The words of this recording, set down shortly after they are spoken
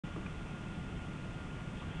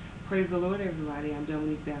Praise the Lord, everybody. I'm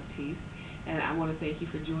Dominique, Baptiste, and I want to thank you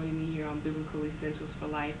for joining me here on Biblical Essentials for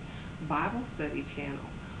Life Bible Study channel.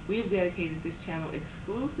 We have dedicated this channel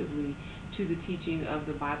exclusively to the teaching of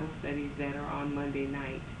the Bible studies that are on Monday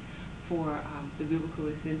night for the Biblical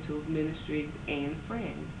Essentials ministries and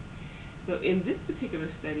friends. So in this particular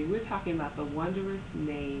study, we're talking about the Wondrous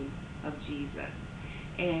Name of Jesus.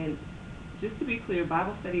 And just to be clear,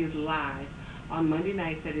 Bible study is live on Monday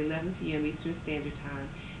nights at 11 p.m. Eastern Standard Time,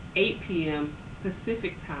 8 p.m.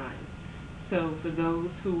 Pacific Time. So for those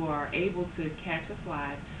who are able to catch us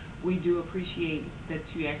live, we do appreciate that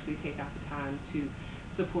you actually take out the time to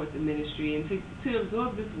support the ministry and to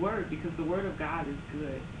absorb this word, because the word of God is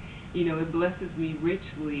good. You know, it blesses me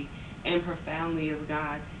richly and profoundly as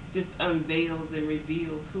God just unveils and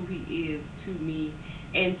reveals who He is to me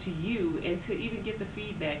and to you, and to even get the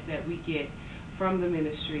feedback that we get from the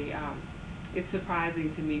ministry. It's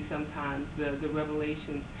surprising to me sometimes the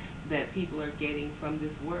revelations that people are getting from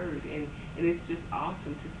this word, and it's just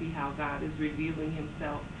awesome to see how God is revealing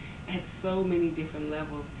Himself at so many different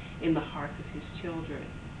levels in the hearts of His children.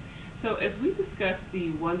 So as we discussed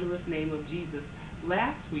the Wondrous Name of Jesus,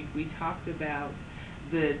 last week we talked about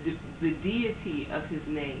the deity of His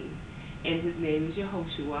name, and His name is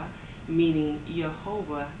Yehoshua, meaning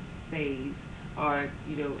Jehovah saves, or,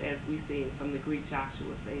 you know, as we say it from the Greek,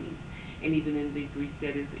 Joshua saves. And even in the Greek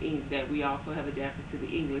that we also have adapted to the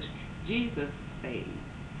English, Jesus saves.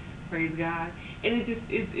 Praise God. And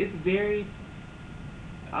it's very,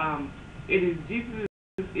 Jesus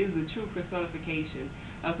is the true personification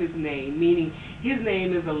of His name, meaning His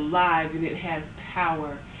name is alive and it has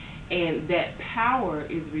power, and that power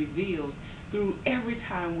is revealed through every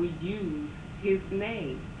time we use His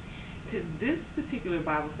name. This particular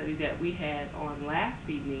Bible study that we had on last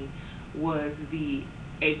evening was the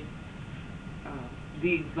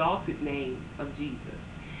Exalted Name of Jesus.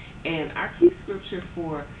 And our key scripture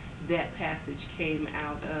for that passage came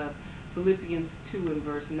out of Philippians 2 and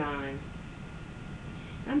verse 9.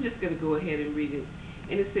 I'm just going to go ahead and read it.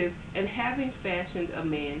 And it says, "And having been fashioned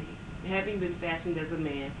as a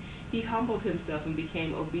man, He humbled Himself and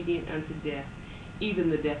became obedient unto death, even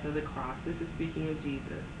the death of the cross." This is speaking of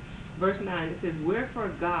Jesus. Verse 9, it says, "Wherefore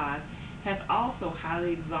God hath also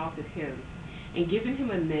highly exalted Him, and given Him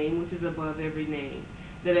a name which is above every name,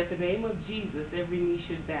 that at the name of Jesus every knee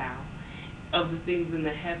should bow, of the things in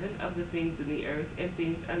the heaven, of the things in the earth, and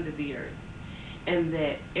things under the earth, and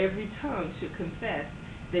that every tongue should confess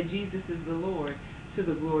that Jesus is the Lord, to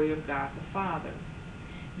the glory of God the Father."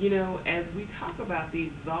 You know, as we talk about the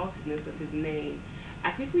exaltedness of His name,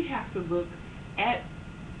 I think we have to look at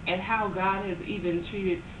how God has even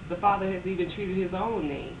treated, the Father has even treated His own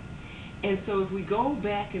name. And so if we go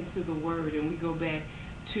back into the Word and we go back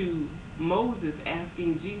to Moses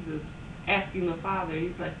asking the Father,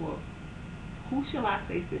 he's like, well, who shall I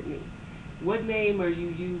say sent me? What name are you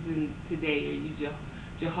using today? Are you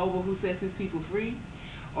Jehovah who sets His people free?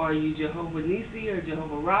 Or are you Jehovah Nisi, or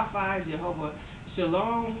Jehovah Rapha, Jehovah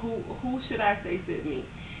Shalom? Who should I say sent me?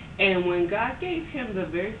 And when God gave him the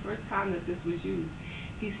very first time that this was used,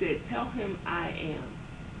 He said, tell him I am.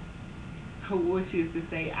 Which is to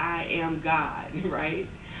say, I am God, right?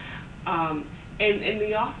 And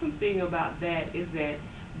the awesome thing about that is that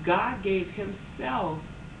God gave Himself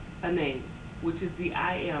a name, which is the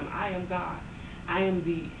I am. I am God. I am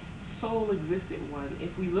the sole existent one.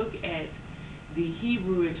 If we look at the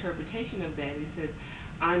Hebrew interpretation of that, it says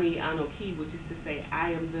Ani Anoki, which is to say,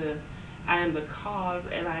 I am the cause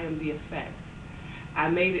and I am the effect. I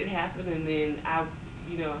made it happen, and then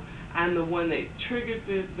I'm the one that triggered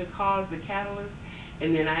the cause, the catalyst,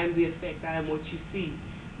 and then I am the effect. I am what you see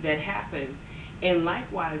that happened. And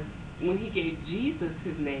likewise, when He gave Jesus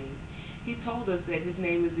His name, He told us that His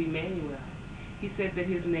name is Emmanuel. He said that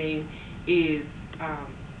His name is,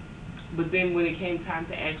 but then when it came time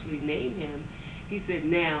to actually name Him, He said,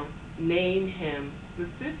 now name Him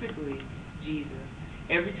specifically Jesus.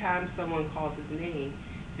 Every time someone calls His name,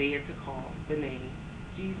 they are to call the name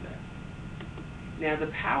Jesus. Now, the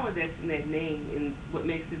power that's in that name, and what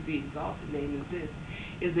makes it the exalted name, is this,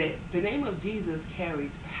 is that the name of Jesus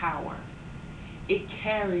carries power. It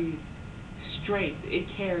carries strength. It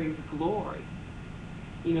carries glory.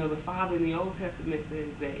 You know, the Father in the Old Testament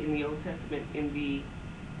says that in the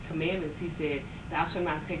commandments, He said, thou shalt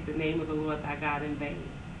not take the name of the Lord thy God in vain.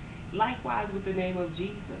 Likewise with the name of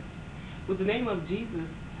Jesus. With the name of Jesus,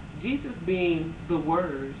 Jesus being the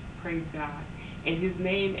Word, praise God, and His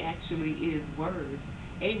name actually is Word,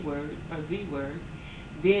 a word, or the Word,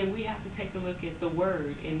 then we have to take a look at the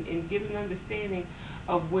Word and get an understanding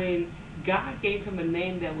of when God gave Him a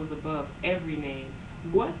name that was above every name.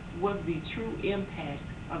 what was the true impact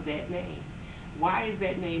of that name? Why is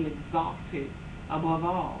that name exalted above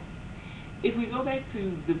all? If we go back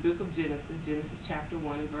to the book of Genesis, Genesis chapter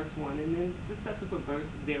 1 and verse 1, and then the subsequent verses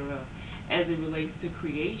thereof, as it relates to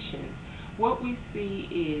creation, what we see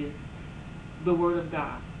is the Word of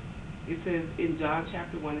God. It says in John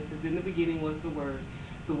chapter 1, it says, in the beginning was the Word.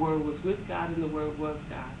 The Word was with God, and the Word was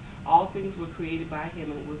God. All things were created by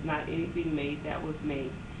Him, and was not anything made that was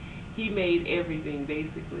made. He made everything,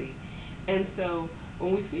 basically. And so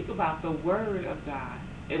when we think about the Word of God,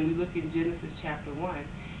 and we look in Genesis chapter 1,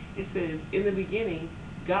 it says, in the beginning,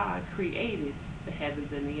 God created the heavens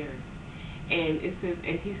and the earth. And it says,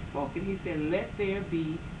 and He spoke, and He said, let there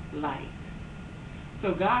be light.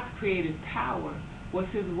 So God's creative power was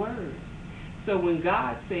His Word. So when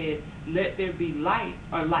God said, let there be light,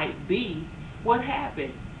 or light be, what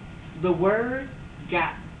happened? The Word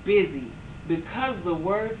got busy. Because the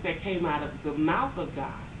words that came out of the mouth of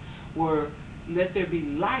God were, let there be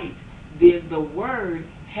light, then the Word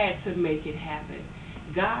had to make it happen.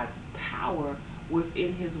 God's power was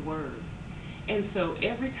in His Word. And so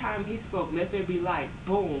every time He spoke, let there be light,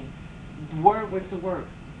 boom, the Word went to work.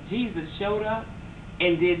 Jesus showed up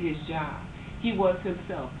and did His job. He was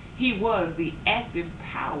Himself. He was the active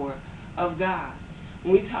power of God.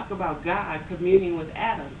 When we talk about God communing with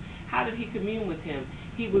Adam, how did He commune with him?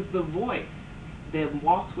 He was the voice that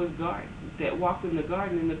walked in the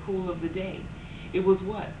garden in the cool of the day. It was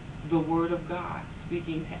what? The Word of God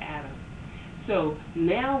speaking to Adam. So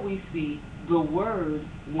now we see the Word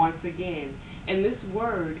once again. And this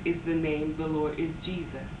Word is the name, the Lord is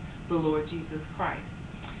Jesus, the Lord Jesus Christ.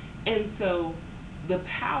 And so the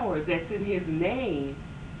power that's in His name,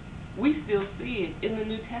 we still see it in the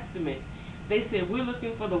New Testament. They said, we're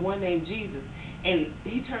looking for the one named Jesus. And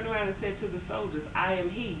He turned around and said to the soldiers, I am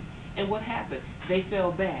He. And what happened? They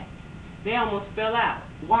fell back. They almost fell out.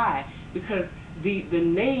 Why? Because the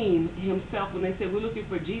name Himself, when they said, we're looking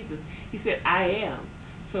for Jesus, He said, I am.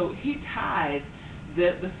 So He ties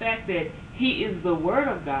the fact that He is the Word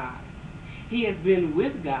of God. He has been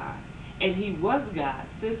with God, and He was God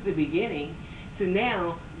since the beginning, to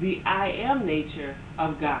now the I am nature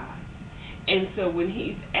of God. And so when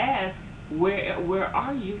He's asked, where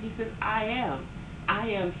are you? He says, I am. I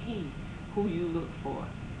am He who you look for.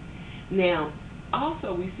 Now,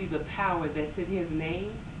 also we see the power that's in His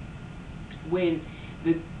name. When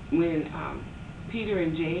Peter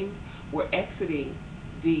and James were exiting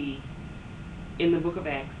in the book of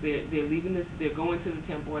Acts, they're leaving they're going to the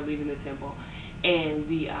temple or leaving the temple, and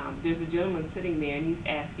there's a gentleman sitting there, and he's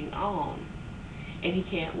asking alms, and he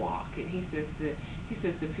can't walk, and he says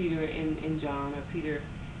to Peter and John, or Peter,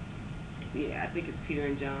 yeah, I think it's Peter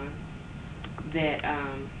and John, that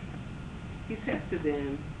he says to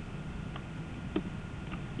them,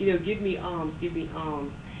 give me alms, give me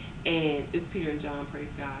alms. And it's Peter and John, praise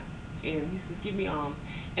God. And he says, give me alms.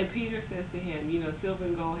 And Peter says to him, silver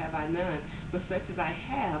and gold have I none, but such as I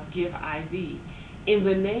have give I thee. In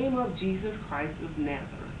the name of Jesus Christ of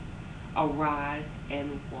Nazareth, arise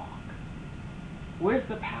and walk. Where's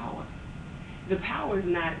the power? The power is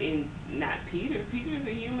not Peter. Peter is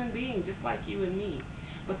a human being just like you and me.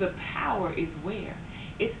 But the power is where?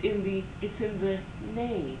 It's in the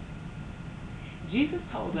name. Jesus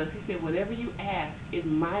told us, He said, whatever you ask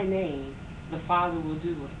in my name, the Father will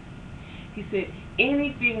do it. He said,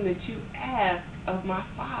 anything that you ask of my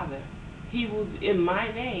Father, He will, in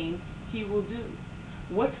my name, He will do.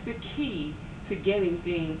 What's the key to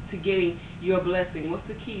getting your blessing? What's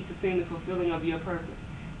the key to seeing the fulfilling of your purpose?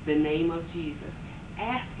 The name of Jesus.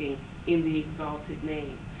 Asking in the exalted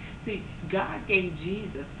name. See, God gave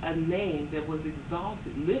Jesus a name that was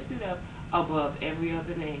exalted, lifted up above every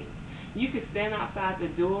other name. You could stand outside the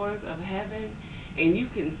doors of heaven and you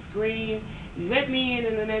can scream, let me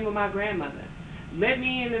in the name of my grandmother. Let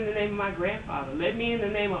me in the name of my grandfather. Let me in the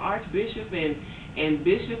name of Archbishop and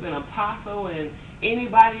Bishop and Apostle and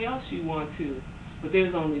anybody else you want to. But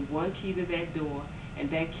there's only one key to that door,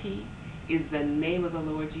 and that key is the name of the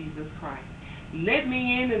Lord Jesus Christ. Let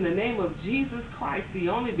me in the name of Jesus Christ, the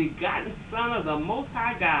only begotten Son of the Most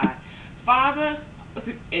High God. Father,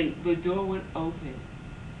 and the door was open.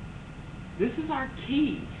 This is our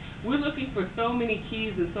key. We're looking for so many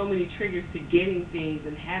keys and so many triggers to getting things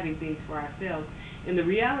and having things for ourselves. And the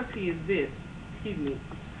reality is this. Excuse me.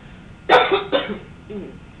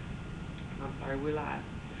 I'm sorry, we're live.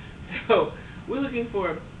 So we're looking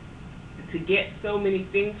to get so many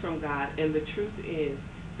things from God, and the truth is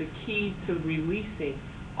the key to releasing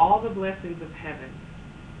all the blessings of heaven,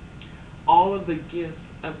 all of the gifts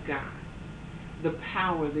of God, the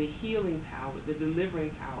power, the healing power, the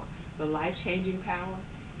delivering power, the life-changing power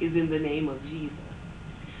is in the name of Jesus.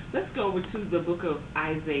 Let's go over to the book of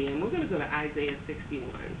Isaiah, and we're going to go to Isaiah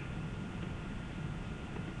 61.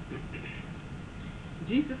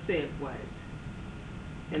 Jesus said what?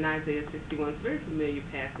 In Isaiah 61, it's a very familiar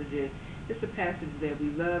passage, and it's a passage that we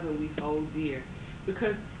love and we hold dear,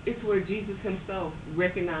 because it's where Jesus himself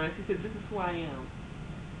recognized, he said, this is who I am.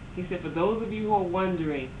 He said, for those of you who are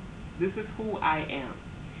wondering, this is who I am.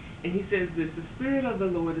 And he says this, the Spirit of the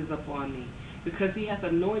Lord is upon me, because he hath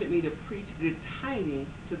anointed me to preach good tidings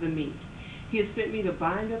to the meek. He has sent me to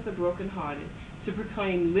bind up the brokenhearted, to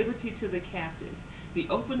proclaim liberty to the captives, the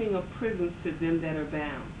opening of prisons to them that are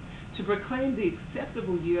bound, to proclaim the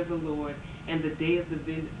acceptable year of the Lord and the day of the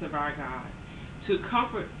vengeance of our God, to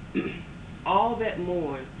comfort all that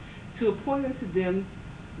mourn, to appoint unto them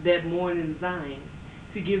that mourn in Zion,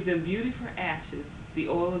 to give them beauty for ashes, the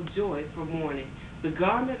oil of joy for mourning, the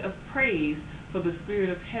garment of praise for the spirit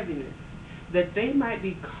of heaviness, that they might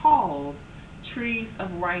be called trees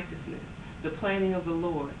of righteousness, the planting of the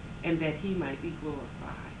Lord, and that he might be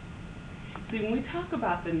glorified. See, when we talk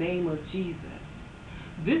about the name of Jesus,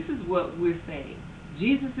 this is what we're saying.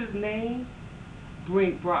 Jesus' name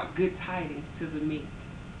brought good tidings to the meek.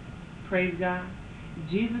 Praise God.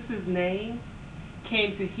 Jesus' name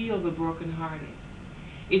came to heal the brokenhearted.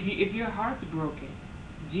 If your heart's broken,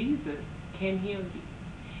 Jesus can heal you.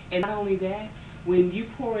 And not only that, when you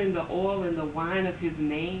pour in the oil and the wine of his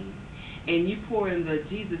name, and you pour in the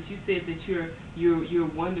Jesus, you said that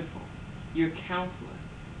you're wonderful, you're counselor,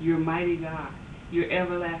 you're mighty God, you're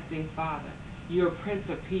everlasting Father, you're Prince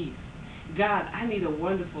of Peace. God, I need a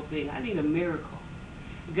wonderful thing. I need a miracle.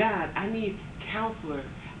 God, I need counselor.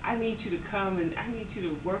 I need you to come and I need you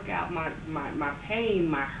to work out my pain,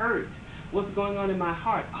 my hurt, what's going on in my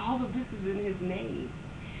heart. All of this is in his name.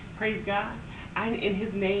 Praise God. And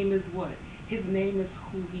his name is what? His name is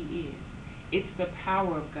who he is. It's the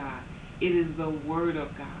power of God. It is the word of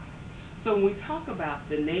God. So when we talk about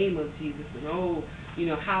the name of Jesus and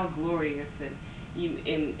how glorious and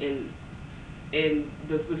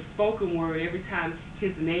the spoken word, every time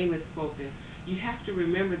his name is spoken, you have to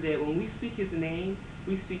remember that when we speak his name,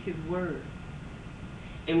 we speak his word.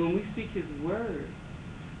 And when we speak his word,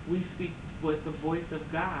 we speak what the voice of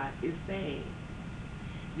God is saying.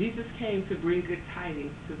 Jesus came to bring good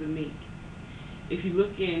tidings to the meek. If you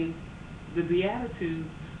look in the Beatitudes,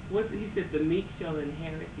 he said, the meek shall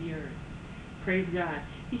inherit the earth. Praise God.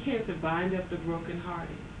 He came to bind up the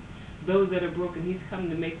brokenhearted. Those that are broken, he's come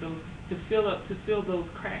to make those, to fill those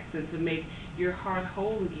cracks and to make your heart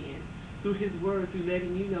whole again through his word, through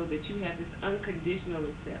letting you know that you have this unconditional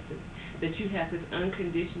acceptance, that you have this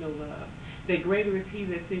unconditional love, that greater is he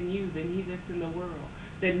that's in you than he that's in the world,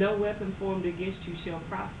 that no weapon formed against you shall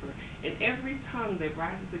prosper, and every tongue that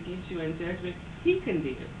rises against you in judgment, he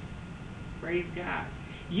condemns. Praise God.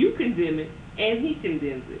 You condemn it, and he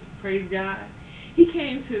condemns it. Praise God. He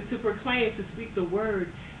came to proclaim, to speak the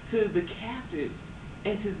word to the captives,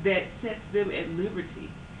 and that sets them at liberty,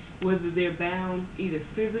 whether they're bound either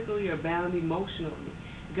physically or bound emotionally.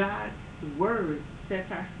 God's word sets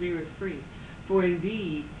our spirit free. For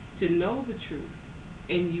indeed, to know the truth,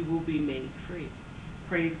 and you will be made free.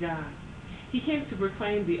 Praise God. He came to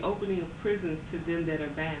proclaim the opening of prisons to them that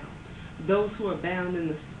are bound, those who are bound in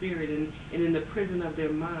the spirit and in the prison of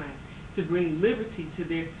their mind, to bring liberty to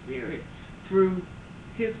their spirit through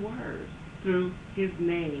his word, through his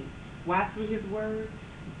name. Why through his word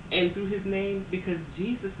and through his name? Because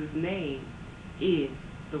Jesus' name is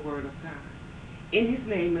the word of God. In his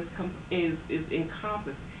name is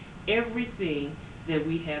encompassed everything that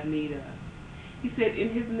we have need of. He said in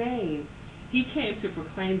his name, he came to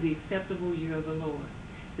proclaim the acceptable year of the Lord,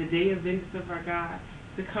 the day of vengeance of our God,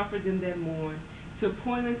 to comfort them that mourn, to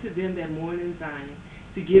appoint unto them that mourn in Zion,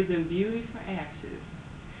 to give them beauty for ashes,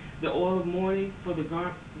 the oil of mourning for the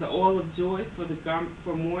oil of joy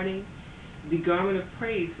for mourning, the garment of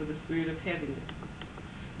praise for the spirit of heaviness,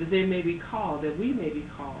 that they may be called, that we may be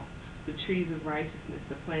called, the trees of righteousness,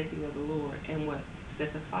 the planting of the Lord, and what?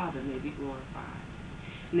 That the Father may be glorified.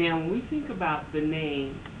 Now, when we think about the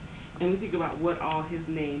name, and we think about what all his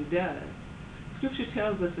name does, Scripture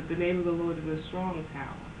tells us that the name of the Lord is a strong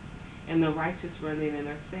tower, and the righteous run in and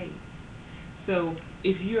are safe. So,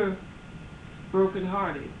 if you're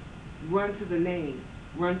brokenhearted, run to the name,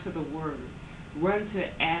 run to the word, run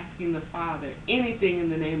to asking the Father anything in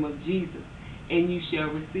the name of Jesus, and you shall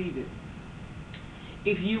receive it.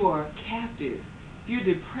 If you are captive, if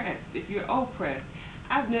you're depressed, if you're oppressed,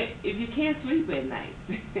 if you can't sleep at night,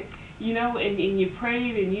 and you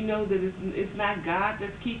prayed and you know that it's not God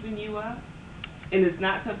that's keeping you up, and it's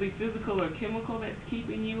not something physical or chemical that's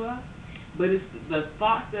keeping you up, but it's the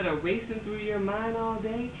thoughts that are racing through your mind all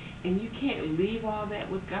day, and you can't leave all that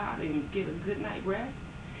with God and get a good night rest,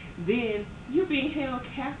 then you're being held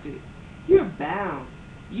captive. You're bound.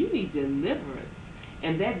 You need deliverance.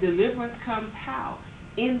 And that deliverance comes how?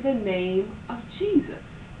 In the name of Jesus.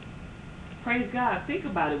 Praise God. Think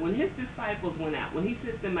about it. When his disciples went out, when he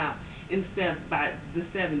sent them out by the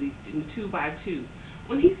 70, in 2 by 2,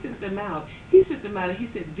 when he sent them out and he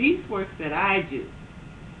said, these works that I do,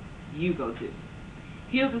 you go do.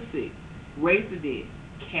 Heal the sick, raise the dead,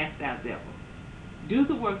 cast out devils. Do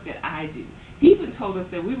the work that I do. He even told us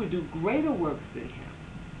that we would do greater works than him.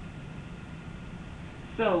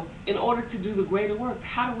 So, in order to do the greater works,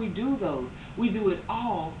 how do we do those? We do it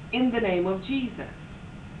all in the name of Jesus.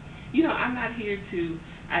 You know, I'm not here to,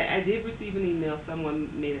 I did receive an email,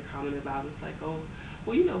 someone made a comment about it. It's like, oh,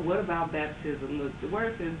 well, you know, what about baptism? Look, the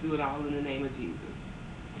word says do it all in the name of Jesus.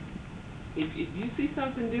 If you see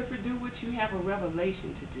something different, do what you have a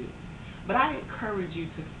revelation to do. But I encourage you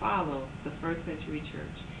to follow the first century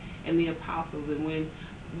church and the apostles. And when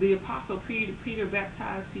the apostle Peter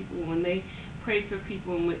baptized people, when they prayed for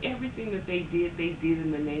people, and when everything that they did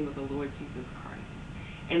in the name of the Lord Jesus Christ.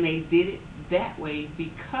 And they did it that way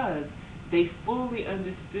because they fully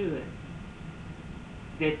understood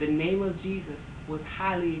that the name of Jesus was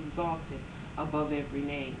highly exalted above every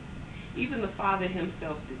name. Even the Father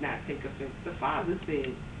himself did not take offense. The Father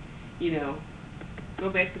said, you know,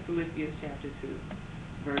 go back to Philippians chapter 2,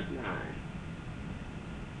 verse 9.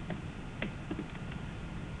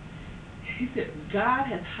 He said, God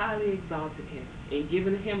has highly exalted him and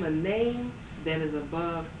given him a name that is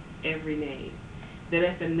above every name, that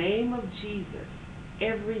at the name of Jesus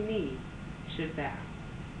every knee should bow.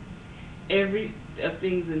 Of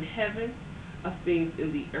things in heaven, of things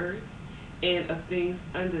in the earth, and of things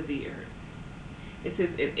under the earth. It says,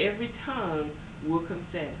 and every tongue will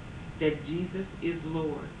confess that Jesus is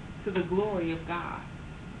Lord, to the glory of God.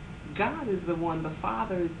 God is the one, the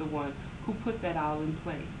Father is the one who put that all in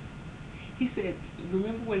place. He said,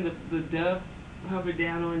 remember when the dove hovered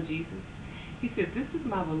down on Jesus? He said, this is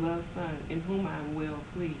my beloved Son, in whom I am well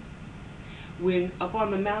pleased. When up on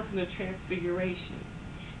the mountain of transfiguration,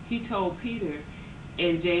 he told Peter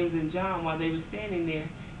and James and John while they were standing there,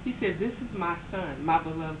 he said, this is my Son, my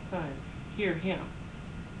beloved Son, hear him.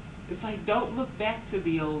 It's like, don't look back to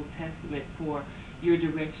the Old Testament for your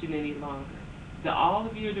direction any longer. All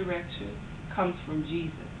of your direction comes from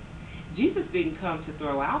Jesus. Jesus didn't come to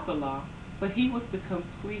throw out the law, but he was the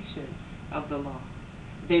completion of the law.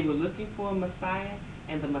 They were looking for a Messiah,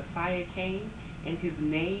 and the Messiah came, and his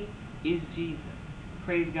name is Jesus.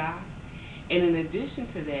 Praise God. And in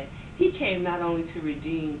addition to that, he came not only to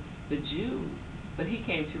redeem the Jews, but he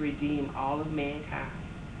came to redeem all of mankind,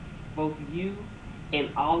 both you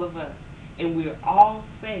and all of us. And we're all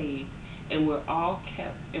saved, and we're all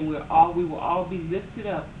kept, and we will all be lifted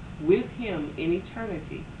up with him in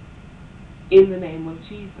eternity in the name of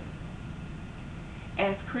Jesus.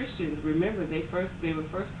 As Christians, remember, they were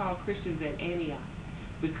first called Christians at Antioch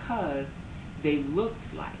because they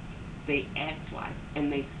looked like, they act like,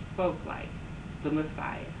 and they spoke like the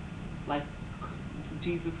Messiah, like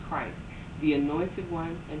Jesus Christ, the anointed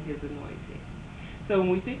one and his anointing. So when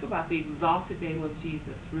we think about the exalted name of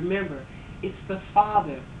Jesus, remember, it's the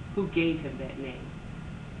Father who gave him that name.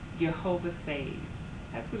 Jehovah saves.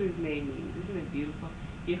 That's what his name means. Isn't it beautiful?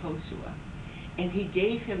 Yehoshua. And he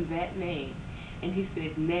gave him that name. And he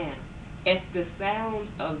said, now, at the sound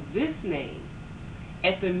of this name,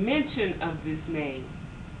 at the mention of this name,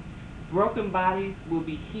 broken bodies will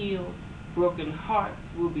be healed, broken hearts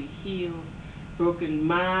will be healed, broken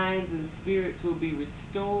minds and spirits will be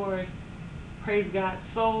restored. Praise God,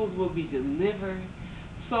 souls will be delivered,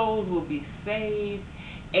 souls will be saved,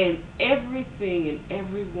 and everything and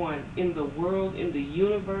everyone in the world, in the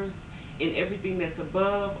universe, in everything that's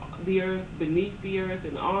above the earth, beneath the earth,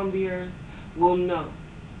 and on the earth, will know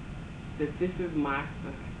that this is my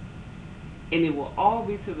Son. And it will all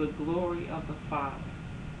be to the glory of the Father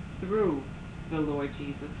through the Lord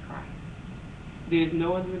Jesus Christ. There is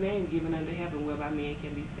no other name given under heaven whereby man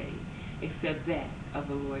can be saved except that of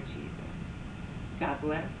the Lord Jesus. God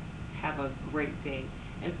bless. Have a great day.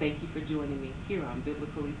 And thank you for joining me here on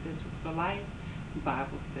Biblical Essentials for Life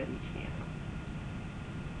Bible Study Channel.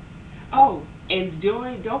 Oh, and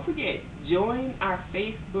don't forget, join our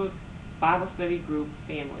Facebook Bible study group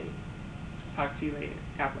family. Talk to you later.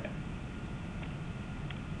 God bless.